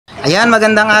Ayan,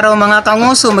 magandang araw mga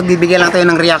kanguso. Magbibigay lang tayo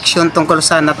ng reaction tungkol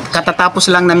sa katatapos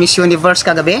lang na Miss Universe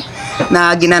kagabi na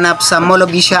ginanap sa Mall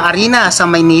of Asia Arena sa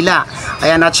Maynila.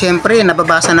 Ayan, at syempre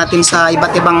nababasa natin sa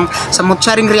iba't ibang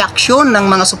samutsaring reaksyon ng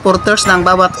mga supporters ng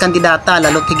bawat kandidata,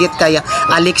 lalo higit kay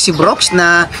Alexi Brooks,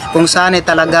 na kung saan ay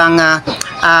talagang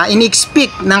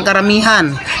in-expect ng karamihan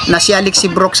na si Alexi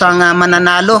Brooks ang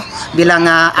mananalo bilang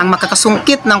ang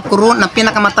makakasungkit ng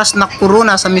pinakamatas na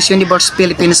kuruna sa Miss Universe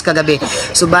Philippines kagabi.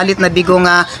 Subalit na bigong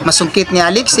masungkit ni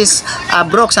Alexis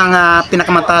Brooks ang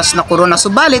pinakamataas na kuruna.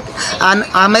 Subalit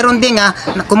mayroon din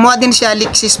kumuha din si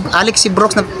Alexi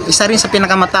Brooks na isa rin sa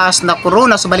pinakamataas na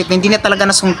kuruna, subalit hindi niya talaga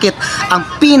nasungkit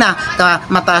ang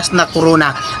pinakamataas na kuruna.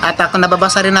 At kung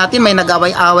nababasa rin natin, may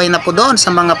nag-away-away na po doon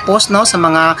sa mga post, no, sa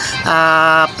mga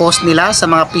post nila, sa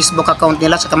mga Facebook account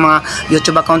nila, sa mga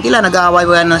YouTube account nila.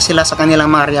 Nag-aaway-away na sila sa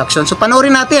kanilang mga reaction. So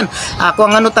panoorin natin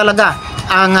kung ano talaga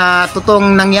ang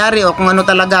totoong nangyari o kung ano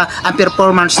talaga ang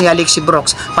performance ni Alexi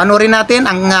Brooks. Panoorin natin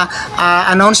ang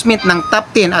announcement ng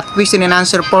top 10 at question and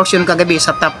answer portion kagabi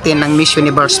sa top 10 ng Miss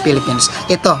Universe Philippines.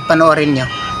 Ito, panoorin nyo.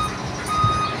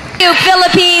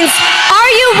 Philippines,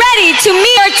 are you ready to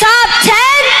meet your top 10?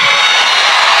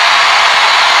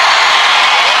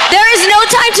 There is no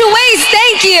time to waste.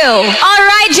 Thank you. All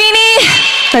right, Jeannie,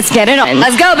 let's get it on.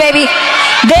 Let's go, baby.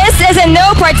 This is in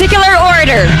no particular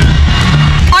order.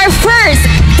 Our first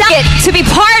delegate to be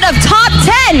part of top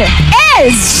 10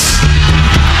 is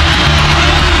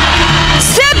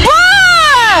Cebu!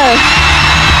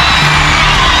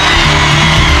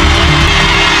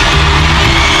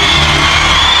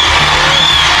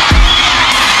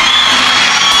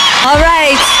 All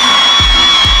right.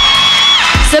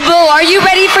 Cebu, are you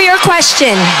ready for your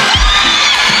question?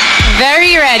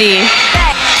 Very ready.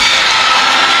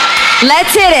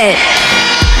 Let's hit it.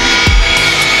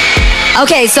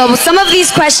 Okay, so some of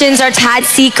these questions are tad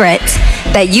secret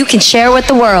that you can share with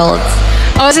the world.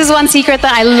 Oh, this is one secret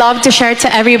that I love to share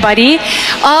to everybody.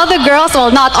 All the girls,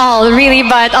 well, not all really,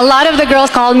 but a lot of the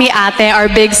girls call me Ate, our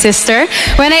big sister.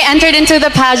 When I entered into the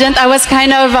pageant, I was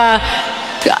kind of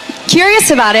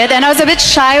curious about it, and I was a bit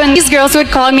shy when these girls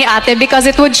would call me Ate because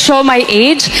it would show my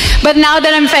age. But now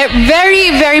that I'm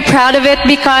very, very proud of it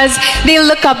because they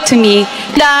look up to me.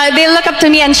 They look up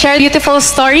to me and share beautiful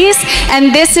stories,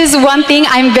 and this is one thing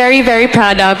I'm very, very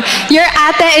proud of. Your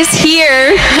Ate is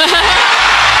here.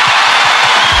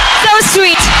 So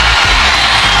sweet.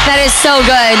 That is so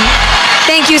good.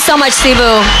 Thank you so much,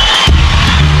 Cebu.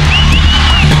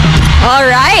 All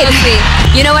right.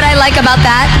 You know what I like about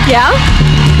that? Yeah?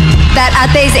 That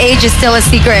Ate's age is still a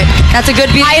secret. That's a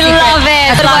good beauty secret. I love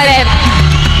it. I love it.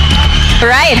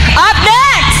 Right. Up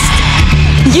next,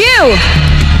 you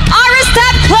are a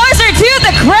step closer to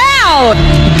the crowd.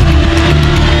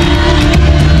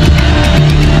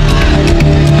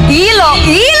 Ilo.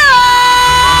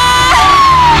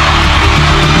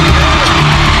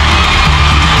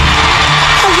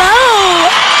 Hello.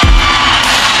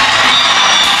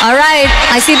 All right.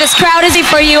 I see this crowd is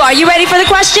for you. Are you ready for the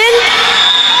question?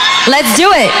 Let's do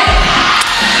it.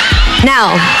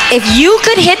 Now, if you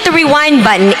could hit the rewind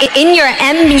button in your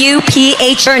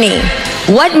MUPH journey,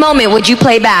 what moment would you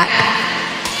play back?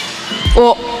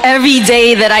 Well, every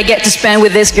day that I get to spend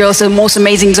with this girl is the most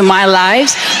amazing to my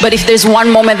lives. But if there's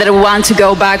one moment that I want to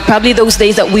go back, probably those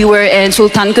days that we were in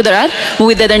Sultan Kudarat, when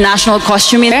we did our national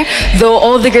costume in there. Though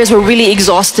all the girls were really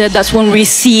exhausted, that's when we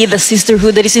see the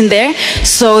sisterhood that is in there.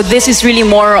 So this is really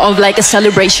more of like a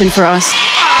celebration for us.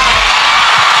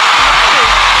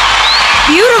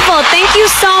 Beautiful. Thank you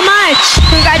so much.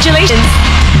 Congratulations.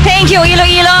 Thank you, Ilo.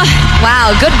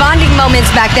 Wow, good bonding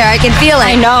moments back there. I can feel it.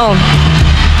 I know.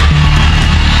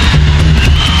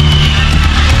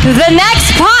 The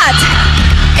next pot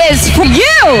is for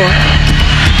you.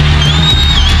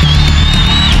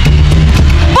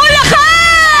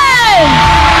 Bulacan!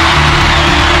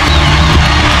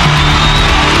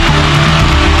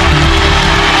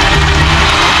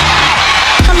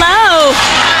 Hello.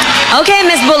 Okay,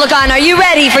 Miss Bulacan, are you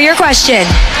ready for your question?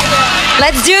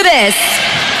 Let's do this.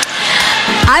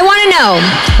 I want to know,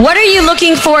 what are you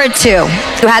looking forward to?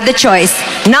 You had the choice,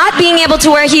 not being able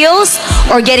to wear heels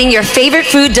or getting your favorite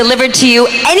food delivered to you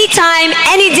anytime,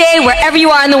 any day, wherever you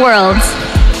are in the world.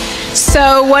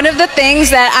 So one of the things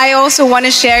that I also want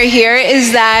to share here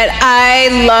is that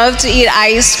I love to eat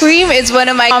ice cream. It's one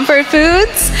of my comfort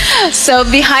foods. So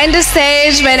behind the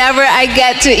stage, whenever I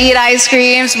get to eat ice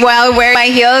creams while wearing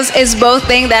my heels, is both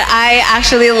things that I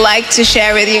actually like to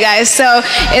share with you guys. So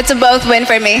it's a both win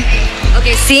for me.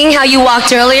 Okay, seeing how you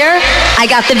walked earlier, I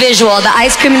got the visual, the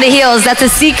ice cream and the heels, that's a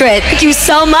secret. Thank you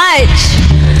so much.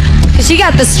 Because you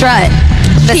got the strut.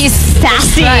 He's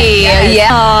sassy. Right,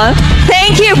 yeah.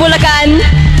 Thank you, Bulacan.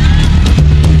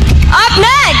 Up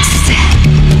next,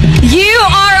 you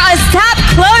are a step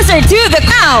closer to the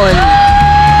crown.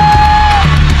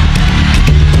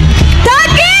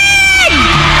 Taguig!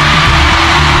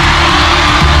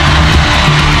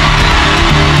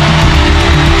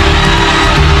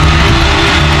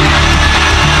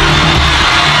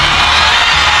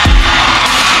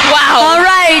 Wow. All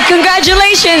right,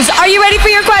 congratulations. Are you ready for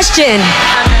your question?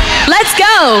 Let's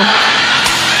go.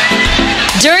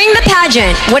 During the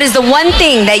pageant, what is the one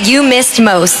thing that you missed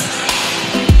most?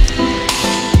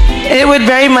 It would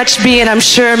very much be, and I'm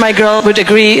sure my girl would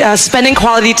agree, spending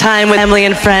quality time with family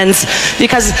and friends.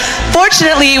 Because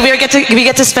fortunately, we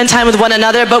get to spend time with one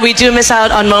another, but we do miss out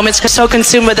on moments. We're so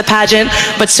consumed with the pageant.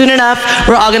 But soon enough,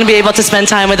 we're all going to be able to spend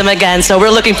time with them again. So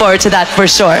we're looking forward to that for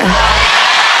sure.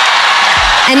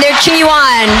 And they're cheering you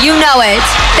on. You know it.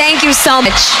 Thank you so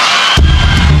much.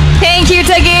 Thank you,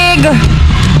 Taguig.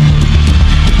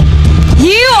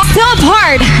 You are still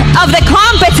part of the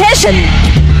competition.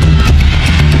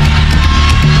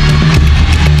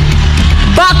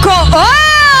 Bacoor!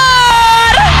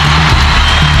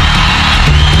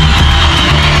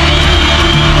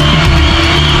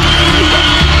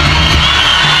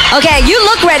 Okay, you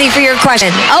look ready for your question.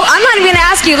 Oh, I'm not even going to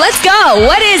ask you. Let's go.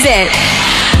 What is it?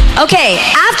 Okay,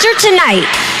 after tonight,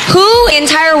 who in the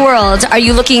entire world are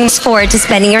you looking forward to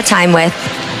spending your time with?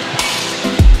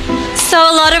 So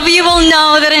a lot of you will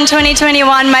know that in 2021,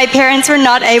 my parents were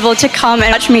not able to come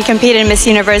and watch me compete in Miss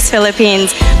Universe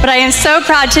Philippines. But I am so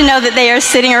proud to know that they are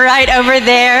sitting right over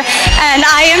there. And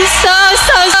I am so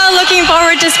looking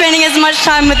forward to spending as much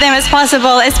time with them as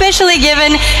possible, especially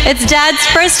given it's Dad's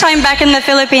first time back in the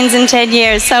Philippines in 10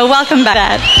 years. So welcome back,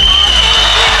 Dad.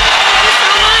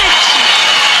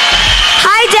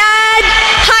 Hi, Dad.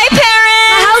 Hi,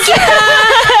 parents.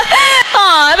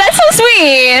 Aw, that's so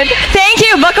sweet. Thank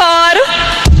you, Bacoor.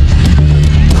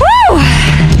 Woo.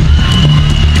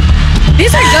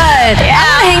 These are good. Yeah. I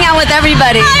want to hang out with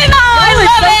everybody. I know. I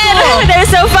love it. Cool. They're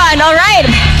so fun. All right.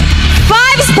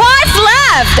 5 spots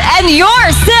left, and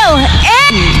you're still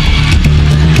in.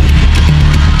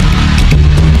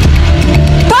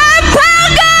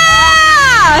 Pampanga!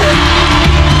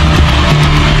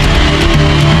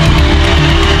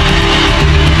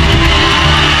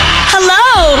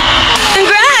 Hello.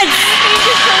 Congrats.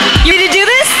 You ready to do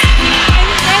this?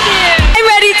 I'm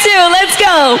ready too. Let's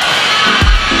go.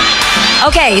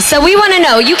 Okay, so we want to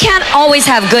know, you can't always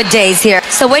have good days here.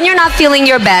 So when you're not feeling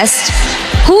your best,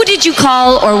 who did you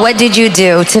call or what did you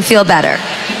do to feel better?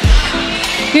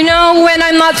 You know, when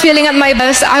I'm not feeling at my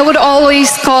best, I would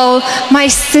always call my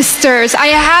sisters. I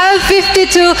have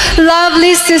 52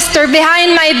 lovely sisters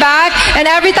behind my back, and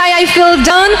every time I feel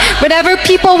down, whenever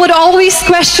people would always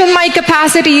question my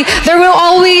capacity, there will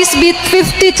always be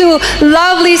 52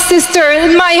 lovely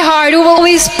sisters in my heart who will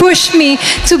always push me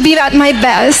to be at my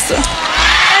best.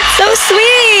 That's so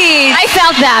sweet. I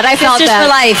felt that. I felt Sisters that. for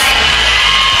life.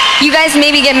 You guys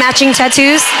maybe get matching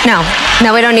tattoos? No,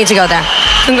 we don't need to go there.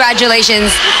 Congratulations.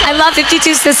 I love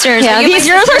 52 sisters. Yeah, these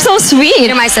girls are so sweet.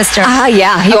 You're my sister. Ah,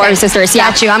 yeah, you are sisters.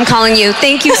 Yeah. Got you. I'm calling you.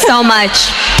 Thank you so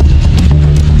much.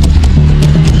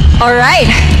 All right.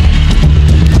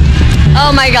 Oh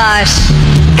my gosh.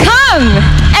 Come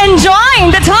and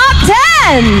join the top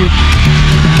 10.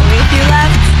 Only a few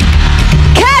left.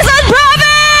 Quezon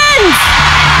Province!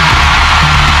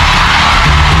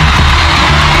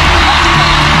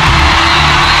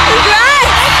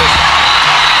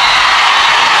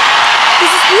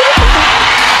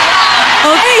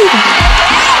 Okay.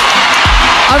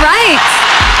 All right.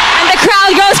 And the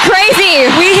crowd goes crazy.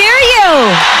 We hear you.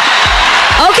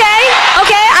 Okay.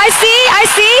 I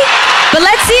see. But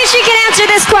let's see if she can answer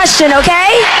this question,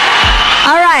 okay?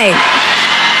 All right.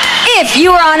 If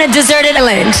you were on a deserted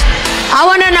island, I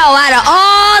want to know, out of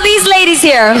all these ladies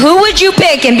here, who would you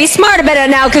pick? And be smart about it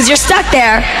now because you're stuck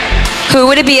there. Who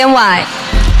would it be and why?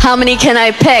 How many can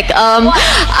I pick? I'm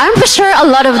for sure a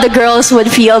lot of the girls would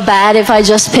feel bad if I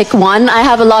just pick one. I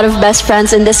have a lot of best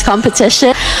friends in this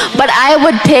competition, but I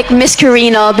would pick Miss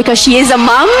Carino because she is a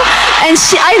mom, and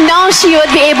I know she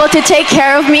would be able to take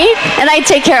care of me, and I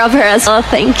take care of her as well.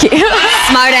 Thank you.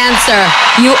 Smart answer.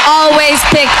 You always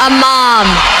pick a mom.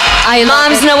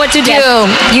 Moms know what to do.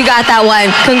 Yes. You got that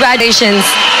one. Congratulations.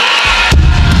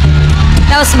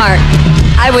 That was smart.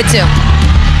 I would too.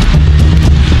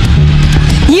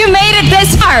 You made it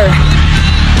this far.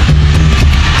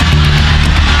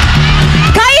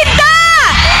 Kaita!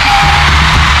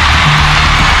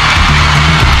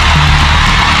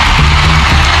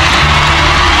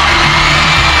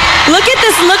 Look at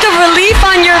this look of relief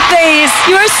on your face.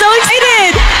 You are so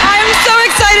excited. I'm so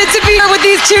excited. excited to be here with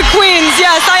these two queens.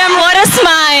 Yes, I am. What a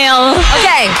smile.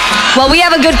 Okay. Well, we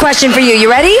have a good question for you. You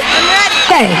ready? I'm ready.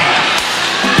 Okay.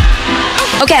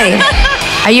 Okay.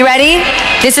 Are you ready?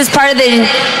 This is part of the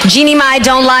Jeannie Mai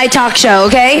Don't Lie talk show,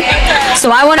 okay?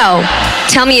 So I want to know,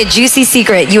 tell me a juicy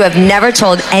secret you have never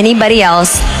told anybody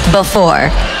else before.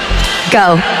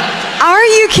 Go. Are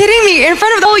you kidding me? In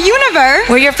front of the whole universe?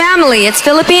 We're your family. It's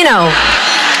Filipino.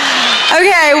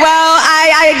 Okay, well,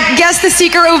 I guess the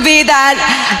secret will be that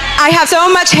I have so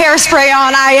much hairspray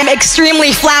on, I am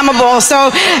extremely flammable.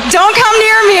 So don't come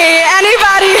near me,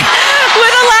 anybody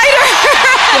with a lighter.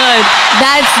 Good.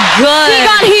 That's good. You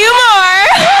got humor.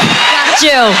 Got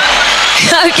you.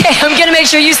 Okay, I'm gonna make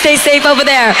sure you stay safe over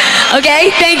there.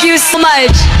 Okay? Thank you so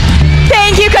much.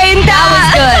 Thank you, Kainta. That was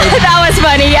good. That was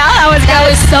funny, yeah? That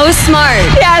was so smart.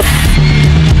 Yes.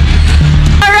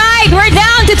 All right, we're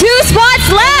down to 2 spots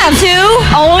left. 2?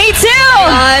 Only 2.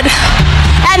 God.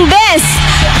 And this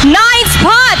 9th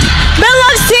spot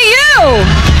belongs to you.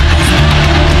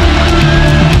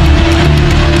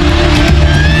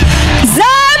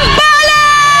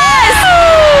 Zambales!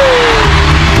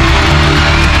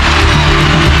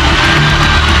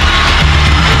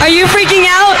 Are you freaking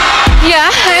out? Yeah,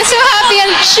 I'm so happy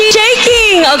and She's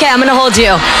shaking. Okay, I'm gonna hold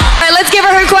you. All right, let's give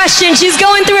her her question. She's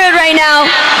going through it right now.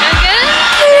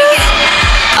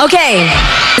 Okay,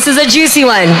 this is a juicy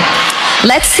one.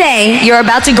 Let's say you're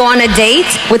about to go on a date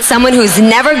with someone who's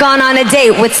never gone on a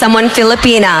date with someone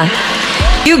Filipina.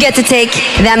 You get to take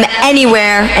them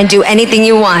anywhere and do anything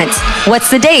you want. What's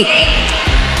the date?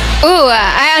 Ooh,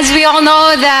 as we all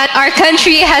know that our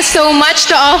country has so much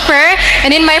to offer, and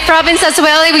in my province as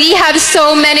well, we have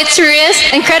so many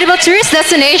tourists, incredible tourist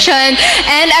destination,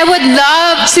 and I would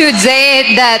love to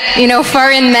date that,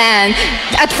 foreign man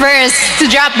at first to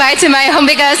drop by to my home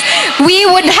because we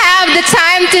would have the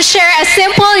time to share a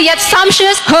simple yet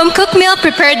sumptuous home-cooked meal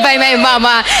prepared by my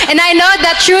mama. And I know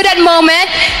that through that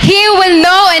moment, he will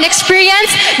know and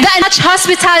experience the much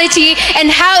hospitality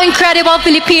and how incredible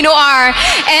Filipino are.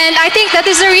 And I think that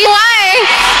is the reason why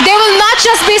they will not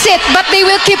just visit, but they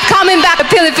will keep coming back to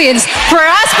the Philippines for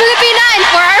us Filipina and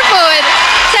for our food.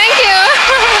 Thank you.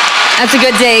 That's a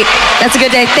good date. That's a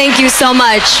good date. Thank you so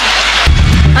much.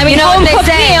 I mean, You know what they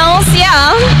home-cooked say? meals,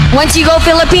 yeah. Once you go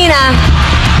Filipina,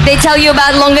 they tell you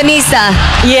about longanisa.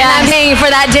 Yes. And I'm paying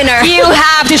for that dinner. You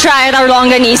have to try it, our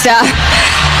longanisa.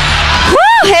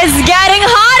 Woo! It's getting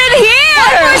hot in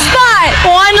here. One more spot.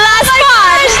 One last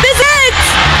spot. Gosh, this is it.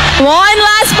 One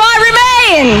last spot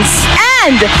remains.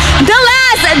 And the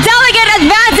last delegate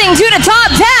advancing to the top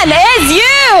 10 is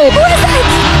you. Who is that?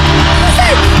 Who is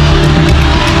that?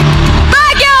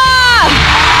 Bagyo!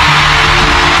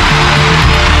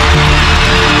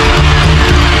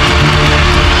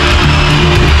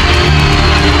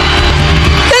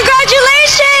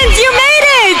 Congratulations, you made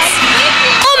it.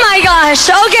 Oh my gosh.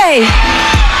 Okay.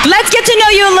 Let's get to know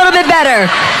you a little bit better.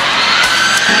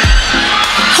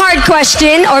 Hard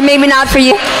question, or maybe not for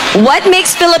you. What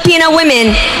makes Filipino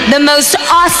women the most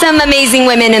awesome, amazing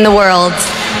women in the world?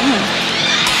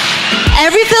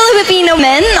 Every Filipino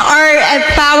men are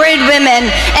empowered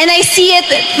women, and I see it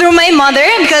through my mother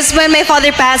because when my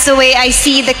father passed away, I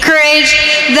see the courage,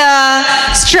 the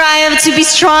strive to be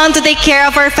strong, to take care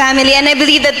of our family, and I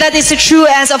believe that that is the true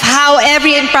essence of how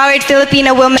every empowered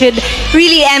Filipino woman should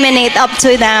really emanate up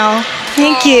to now.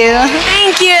 Thank you.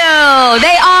 Thank you.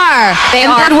 They are. They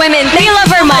empowered are. women. We love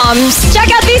our moms.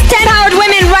 Check out these 10 empowered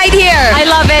women right here. I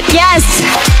love it. Yes.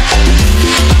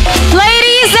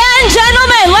 Ladies and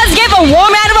gentlemen, let's give a warm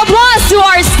round of applause to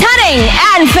our stunning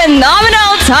and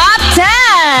phenomenal top 10.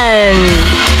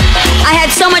 I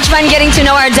had so much fun getting to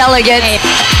know our delegates.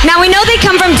 Now we know they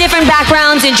come from different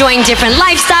backgrounds, enjoying different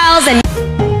lifestyles and